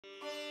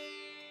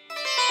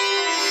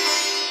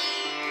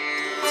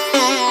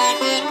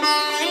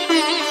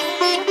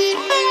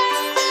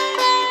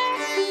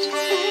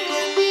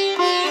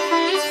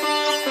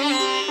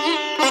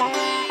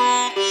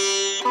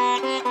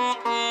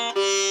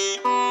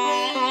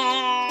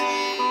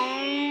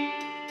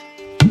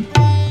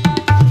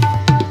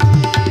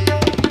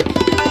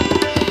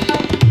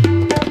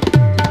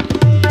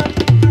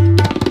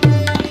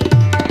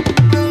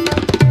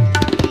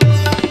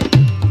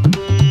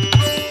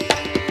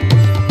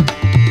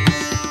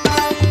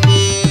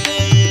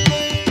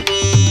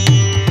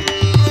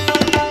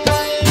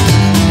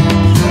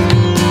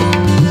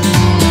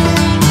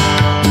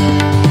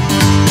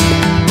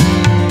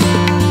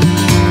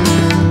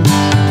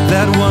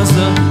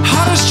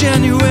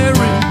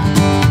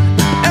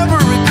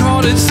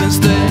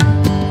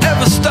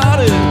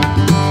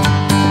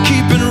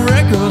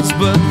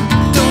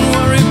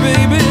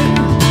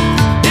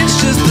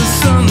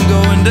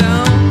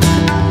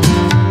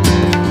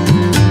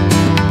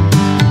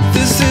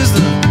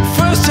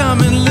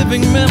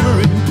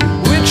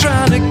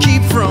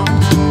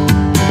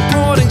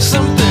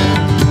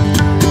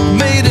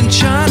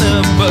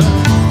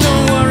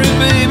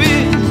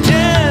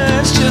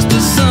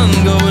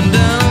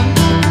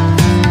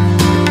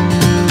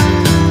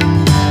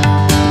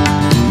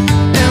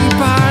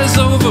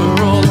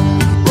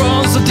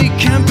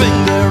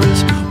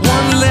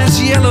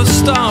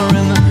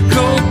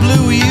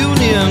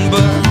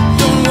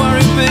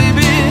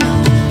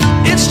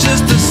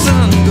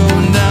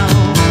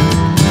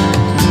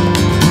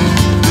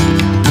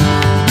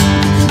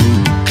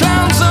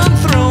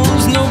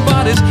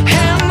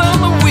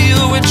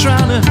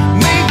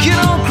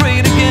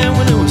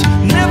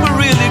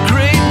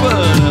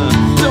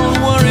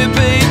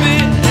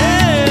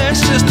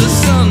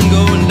sun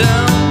going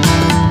down.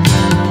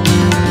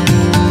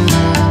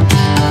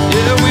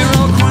 Yeah, we're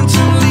all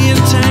quantumly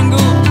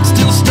entangled,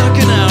 still stuck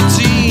in our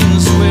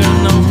teens. We're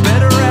no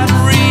better at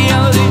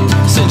reality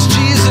since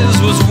Jesus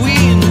was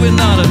weaned. We're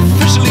not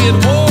officially at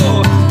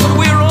war, but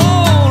we're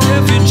all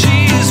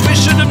refugees. We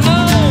should have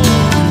known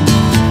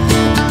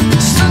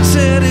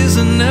sunset is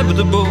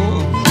inevitable.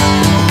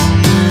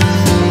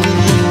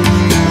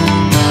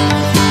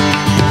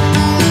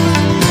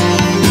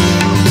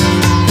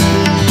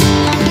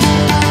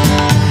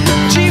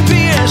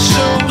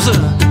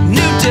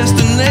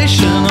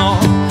 Destination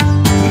all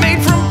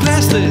made from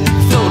plastic,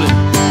 floating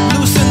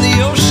loose in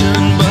the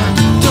ocean. But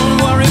don't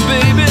worry,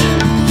 baby,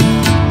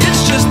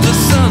 it's just the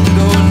sun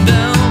going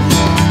down.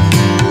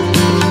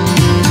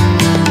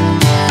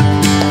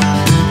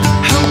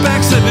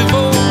 Humpbacks have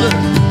evolved a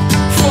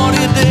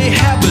 40-a-day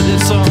habit.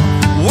 It's all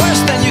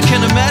worse than you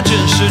can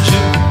imagine, should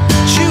you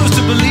choose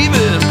to believe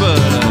it. But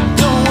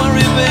don't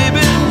worry,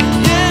 baby,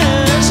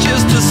 yeah, it's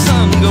just the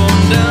sun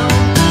going down.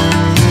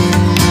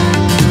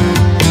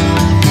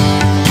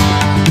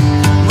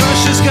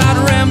 Got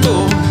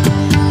Rambo,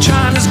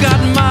 China's got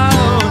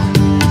mild,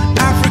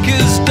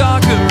 Africa's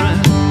darker and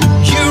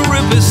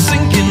Europe is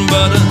sinking.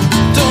 But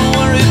don't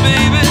worry,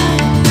 baby,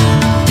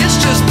 it's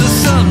just the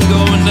sun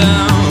going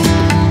down.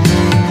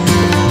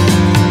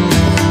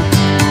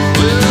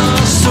 Well,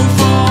 so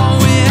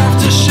far we have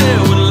to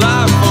share with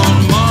life on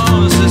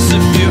Mars. As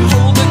if you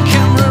hold the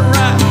camera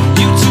right,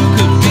 you too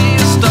could be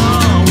a star.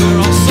 We're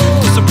all so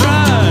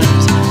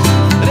surprised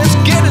that it's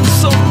getting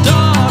so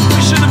dark.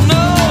 We should have known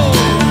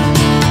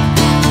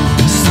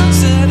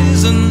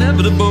is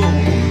inevitable.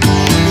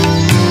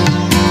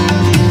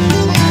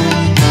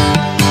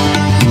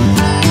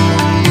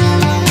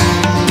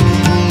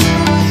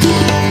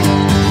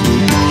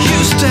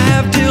 Used to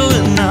have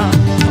Dylan, now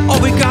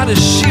all we got is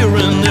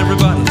Sheeran.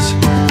 Everybody's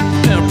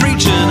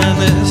preaching and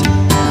there's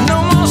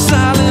no more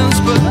silence.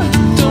 But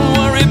don't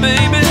worry,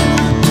 baby,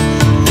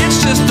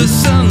 it's just the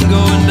sun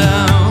going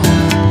down.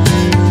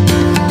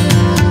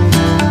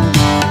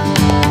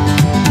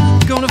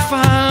 Gonna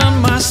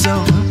find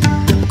myself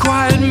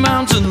quiet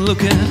mountain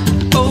looking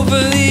over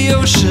the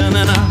ocean,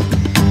 and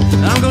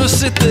I'm gonna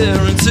sit there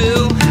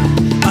until